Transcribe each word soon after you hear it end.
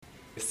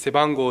背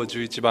番号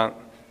11番、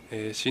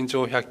身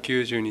長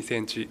192セ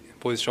ンチ、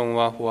ポジション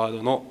はフォワー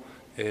ドの、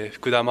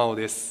福田真生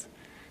です。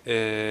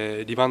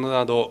リバウンド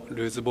など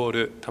ルーズボー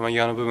ル、球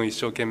際の部分一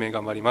生懸命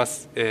頑張りま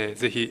す。ぜ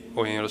ひ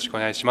応援よろしくお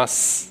願いしま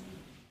す。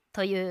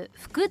という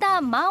福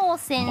田真生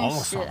選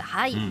手、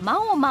はい、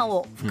真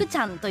生福ち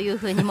ゃんという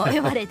ふうにも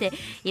呼ばれて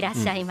いらっ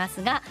しゃいま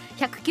すが、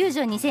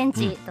192セン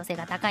チと背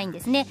が高いん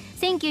ですね。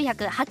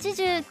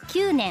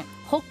1989年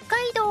北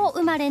海道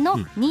生まれの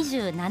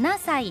27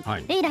歳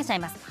でいらっしゃい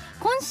ます。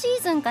今シ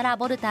ーズンから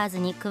ボルターズ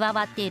に加わ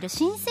っている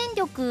新戦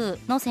力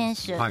の選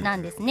手な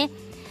んですね。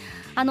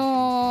顔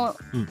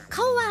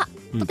は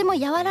とても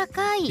柔ら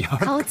かい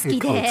顔つき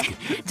で、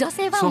女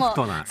性版も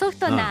ソフ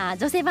トな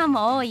女性版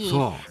も多い、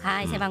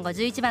背番号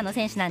11番の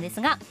選手なんで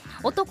すが、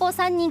男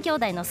3人兄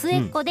弟の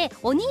末っ子で、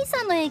お兄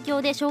さんの影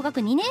響で小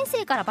学2年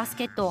生からバス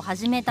ケットを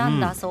始めたん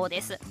だそう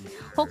です。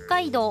北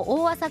海道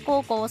大麻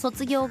高校を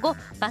卒業後、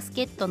バス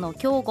ケットの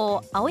強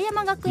豪青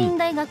山学院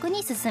大学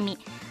に進み、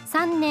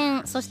3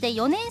年そして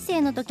4年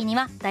生の時に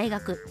は大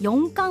学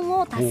4冠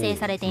を達成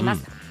されていま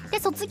す。で、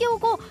卒業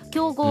後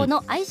強豪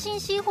の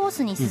ICC ホー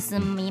スに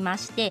進みま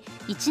して、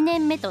1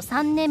年目と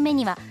3年目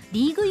には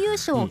リーグ優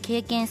勝を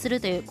経験す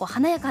るという、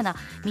華やかな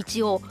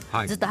道を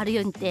ずっと歩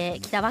いて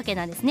きたわけ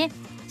なんですね。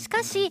し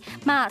かし、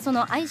そ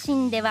の愛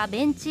心では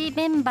ベンチ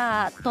メン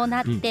バーと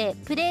なって、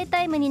プレー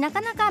タイムにな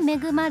かなか恵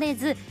まれ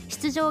ず、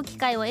出場機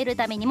会を得る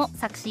ためにも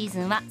昨シー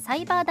ズンはサ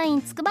イバーダイ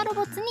ン筑波ロ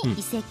ボッツに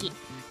移籍、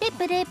で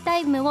プレータ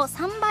イムを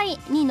3倍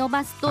に伸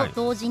ばすと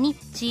同時に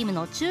チーム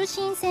の中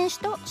心選手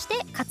として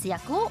活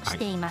躍をし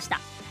ていまし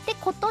た。で、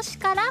今年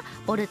から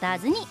ボルター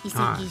ズに移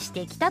籍し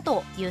てきた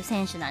という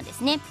選手なんで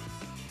すね。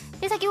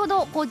で、先ほ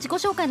ど自己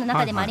紹介の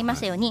中でもありま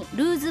したように、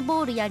ルーズ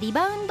ボールやリ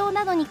バウンド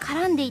などに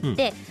絡んでいっ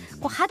て、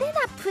派手な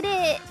プ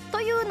レー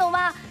というの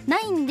はな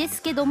いんで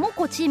すけども、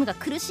チームが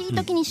苦しい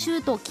時にシュ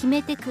ートを決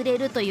めてくれ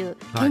るという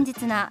堅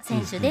実な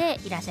選手で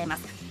いらっしゃいま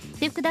す。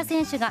で、福田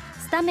選手が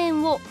スタメ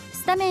ン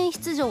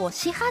出場を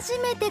し始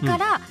めてか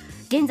ら、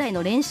現在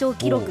の連勝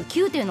記録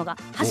9というのが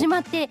始ま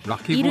って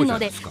いるの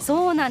で、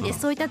そうなんで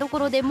す。そういったとこ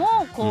ろでも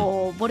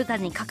ボルター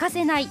ズに欠か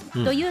せない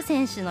という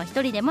選手の一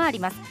人でもあり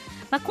ます。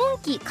今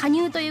季加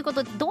入というこ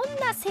とで、どん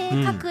な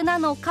性格な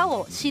のか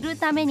を知る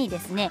ためにで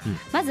すね、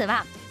まず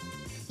は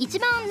一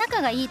番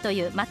仲がいいと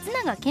いう松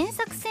永健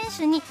作選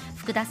手に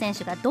福田選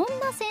手がどん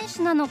な選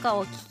手なのか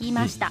を聞き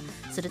ました。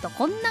すると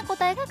こんな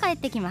答えが返っ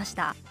てきまし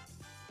た。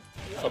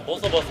ボ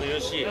ソボソ言う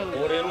し、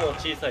俺も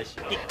小さいし、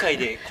1回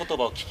で言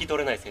葉を聞き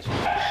取れない選手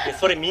で、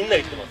それみんな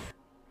言ってます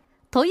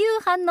という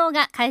反応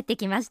が返って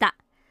きました。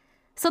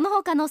その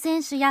他の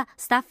選手や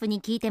スタッフ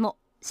に聞いても、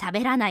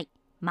喋らない、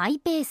マイ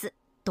ペース、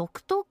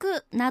独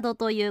特など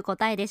という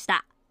答えでし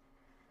た。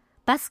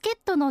バスケッ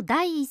トの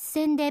第一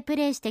線でプ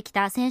レーしてき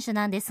た選手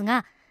なんです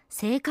が、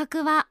性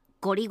格は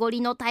ゴリゴ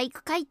リの体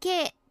育会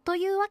系と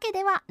いうわけ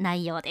ではな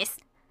いようです。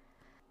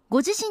ご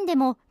自身で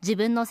も自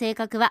分の性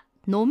格は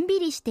のんび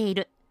りしてい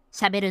る、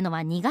喋るの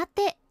は苦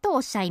手とお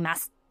っしゃいま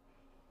す。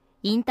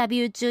インタ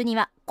ビュー中に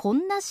はこ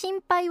んな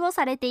心配を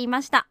されてい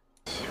ました。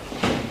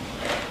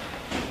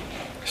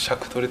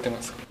尺取れて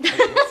ますか？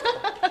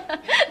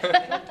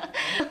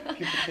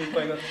心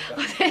配が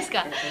本当ですか？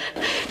やば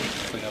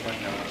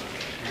いな、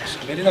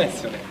喋れないで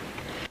すよね。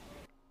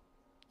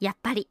やっ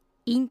ぱり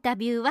インタ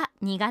ビューは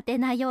苦手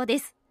なようで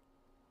す。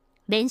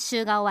練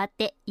習が終わっ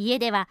て家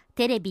では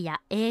テレビ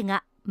や映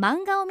画、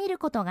漫画を見る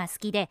ことが好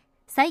きで、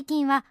最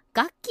近は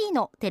ガッキー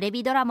のテレ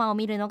ビドラマを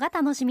見るのが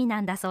楽しみな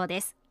んだそう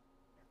です。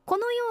こ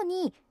のよう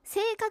に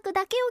性格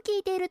だけを聞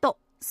いていると、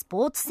ス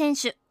ポーツ選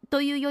手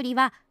というより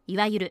はい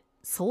わゆる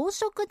草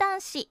食男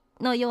子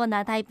のよう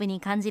なタイプに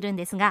感じるん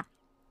ですが、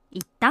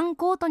一旦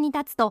コートに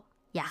立つと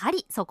やは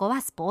りそこは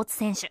スポーツ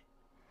選手。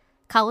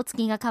顔つ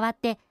きが変わっ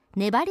て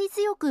粘り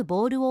強く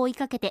ボールを追い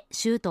かけて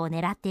シュートを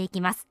狙っていき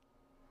ます。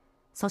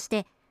そし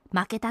て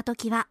負けた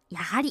時はや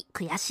はり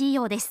悔しい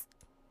ようです。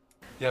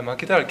いや、負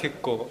けたら結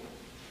構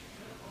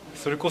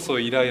それこそ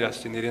イライラ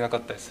して寝れなか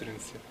ったりするんで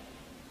すよ。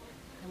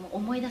でも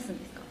思い出すん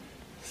ですか？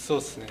そう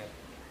ですね。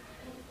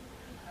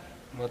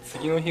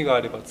次の日が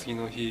あれば次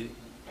の日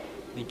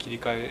に切り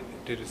替え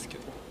れるんですけ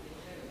ど、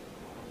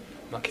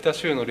負けた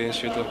週の練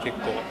習とか結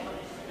構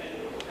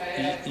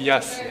嫌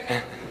っす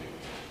ね。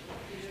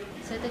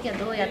そういう時は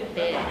どうやっ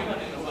て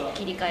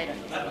切り替える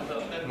んです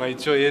か？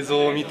一応映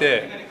像を見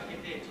て、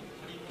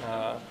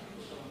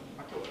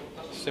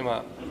そして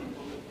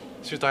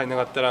シュート入んな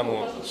かったら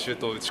もうシュー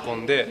トを打ち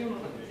込んで、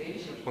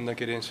こんだ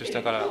け練習し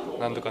たから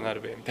何とかなる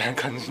べみたいな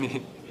感じ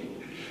に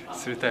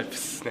するタイプで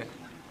すね。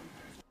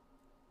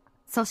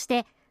そし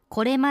て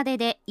これまで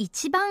で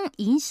一番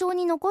印象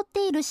に残っ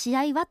ている試合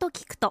はと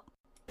聞くと、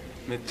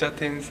めっちゃ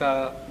点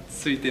差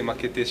ついて負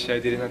けて試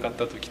合出れなかっ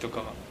た時と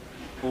か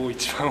を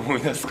一番思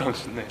い出すかも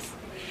しれないです。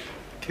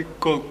結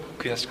構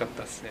悔しかっ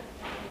たですね。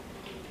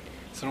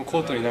そのコ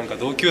ートに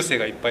同級生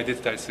がいっぱい出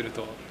てたりする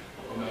と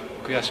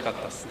悔しかっ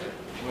たですね。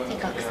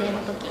学生の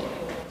時？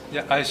い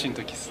や、愛心の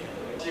時ですね。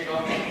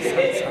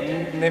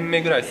3年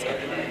目ぐらいですかね。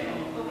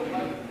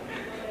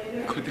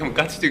これでも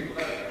ガチで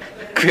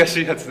悔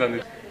しいやつなん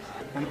で、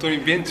本当に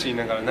ベンチにい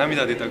ながら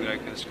涙出たぐらい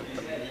悔しかっ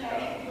た。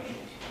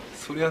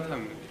それは多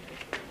分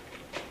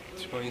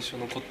一番印象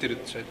残ってる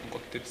っちゃ残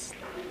ってるです。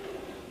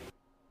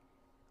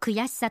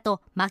悔しさ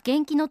と負け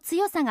ん気の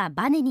強さが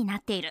バネにな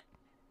っている。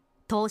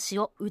闘志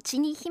を内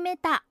に秘め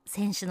た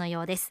選手の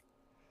ようです。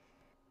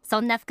そ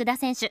んな福田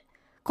選手、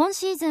今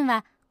シーズン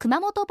は熊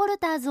本ボル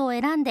ターズを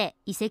選んで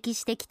移籍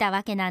してきた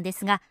わけなんで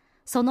すが、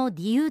その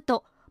理由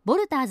とボ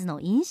ルターズの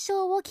印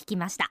象を聞き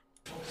ました。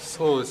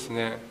そうです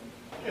ね、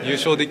優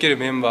勝できる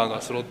メンバー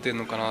が揃っている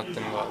のかなってい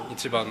うのが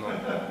一番の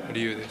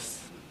理由で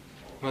す。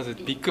まず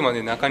ビッグマン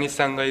で中西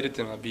さんがいるっ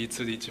ていうのが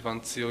B2 で一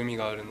番強み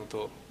があるの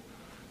と、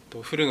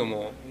古野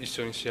も一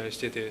緒に試合し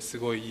ててす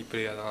ごいいいプ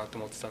レーヤーだなと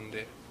思ってたん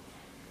で、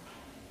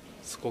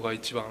そこが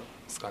一番で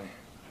すかね。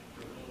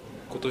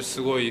今年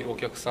すごいお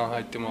客さん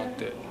入ってもらっ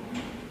て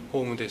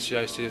ホームで試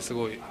合してす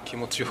ごい気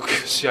持ちよく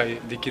試合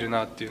できる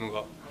なっていうの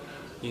が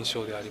印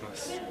象でありま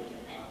す。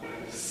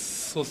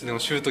そうですね、でも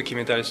シュート決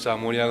めたりしたら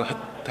盛り上がっ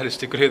たりし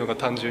てくれるのが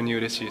単純に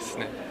嬉しいです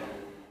ね。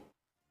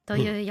と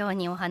いうよう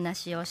にお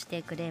話をし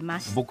てくれま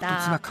した。僕とつ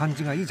な感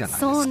じがいいじゃないで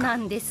すか。そうな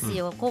んです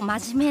よ、こう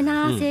真面目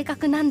な性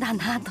格なんだ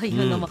なとい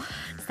うのも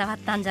伝わっ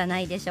たんじゃな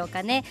いでしょう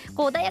かね。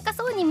こう穏やか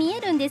そうに見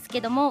えるんです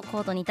けども、コ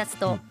ートに立つ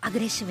とアグ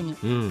レッシブに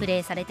プレ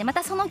ーされて、ま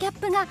たそのギャッ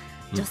プが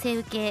女性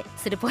受け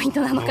するポイン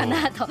トなのか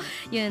なと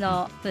いう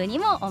のふうに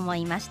も思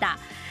いました。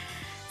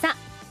さあ、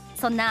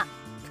そんな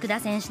福田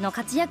選手の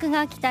活躍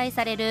が期待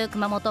される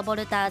熊本ボ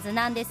ルターズ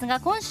なんですが、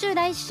今週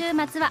来週末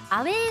は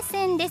アウェー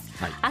戦です。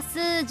明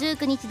日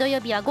19日土曜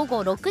日は午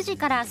後6時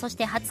から、そし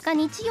て20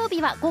日日曜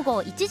日は午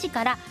後1時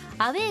から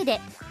アウェーで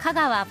香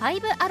川ファイ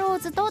ブアロー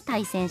ズと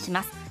対戦し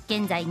ます。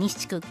現在西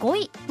地区5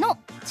位の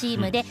チー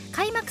ムで、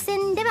開幕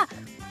戦では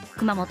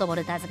熊本ボ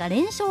ルターズが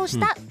連勝し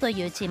たと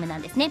いうチームな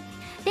んですね。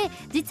で、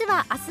実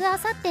は明日明後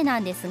日な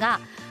んです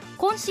が、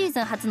今シーズ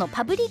ン初の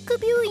パブリック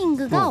ビューイン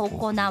グが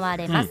行わ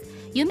れます。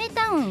夢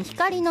タウン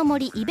光の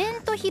森イベ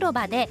ント広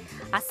場で、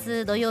明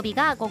日土曜日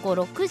が午後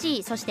6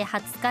時、そして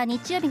20日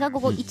日曜日が午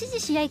後1時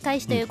試合開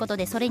始ということ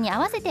で、それに合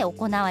わせて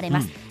行われ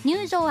ます。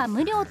入場は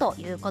無料と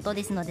いうこと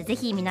ですので、ぜ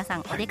ひ皆さ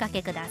んお出か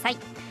けください。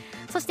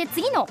そして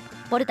次の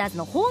ボルターズ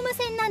のホーム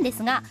戦なんで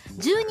すが、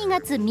12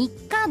月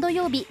3日土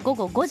曜日午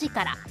後5時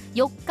から、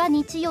4日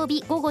日曜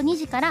日午後2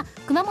時から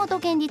熊本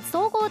県立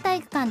総合体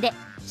育館で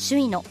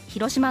首位の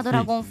広島ド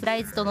ラゴンフラ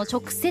イズとの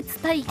直接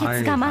対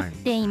決が待っ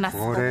ています。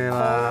これ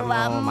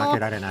はもう負け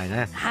られない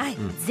ね。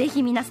ぜ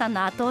ひ皆さん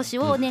の後押し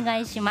をお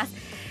願いします。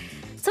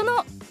そ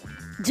の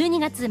12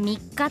月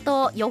3日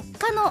と4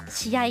日の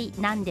試合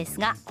なんです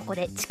が、ここ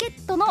でチケ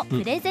ットの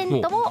プレゼ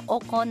ントを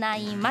行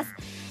います。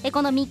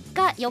この3日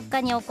4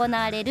日に行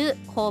われる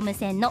ホーム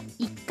戦の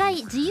1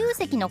回自由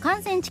席の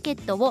観戦チケッ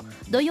トを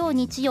土曜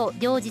日曜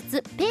両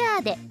日ペ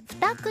アで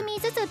2組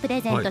ずつプ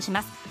レゼントし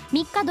ます。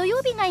3日土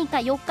曜日がいいか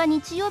4日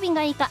日曜日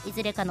がいいか、い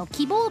ずれかの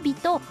希望日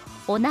と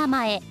お名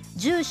前、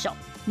住所、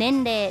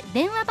年齢、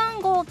電話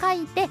番号を書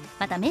いて、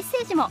またメッセ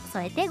ージも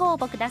添えてご応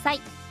募ください。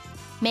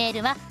メー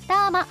ルは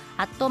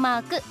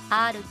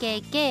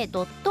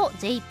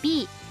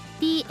tama@rkk.jp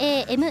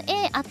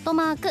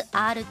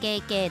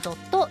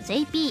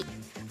tama@rkk.jp、 フ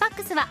ァッ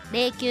クスは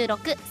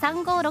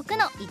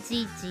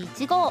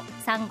 096-356-1115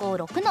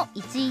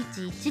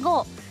 356-1115、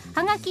は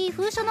がき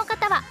封書の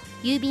方は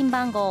郵便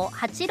番号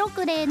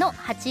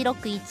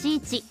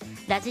 860-8611、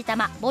 ラジタ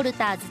マボル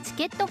ターズチ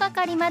ケット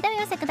係までお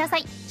寄せくださ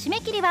い。締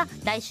め切りは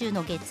来週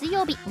の月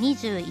曜日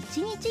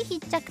21日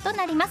必着と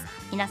なります。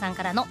皆さん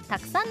からのた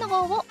くさんの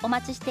ご応募お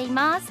待ちしてい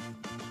ます。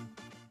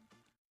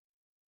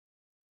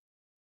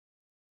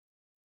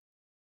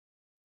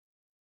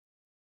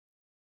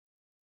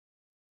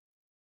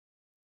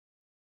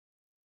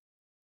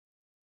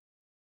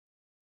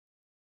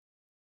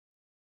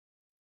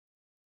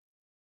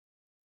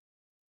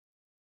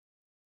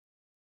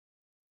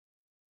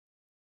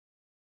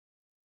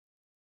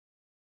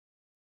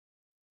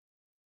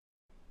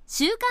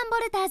週刊ボ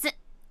ルターズ。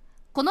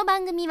この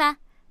番組は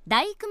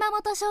大熊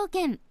本証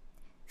券、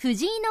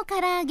藤井の唐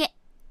揚げ、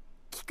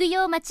菊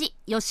陽町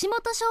吉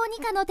本小児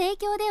科の提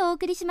供でお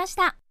送りしまし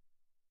た。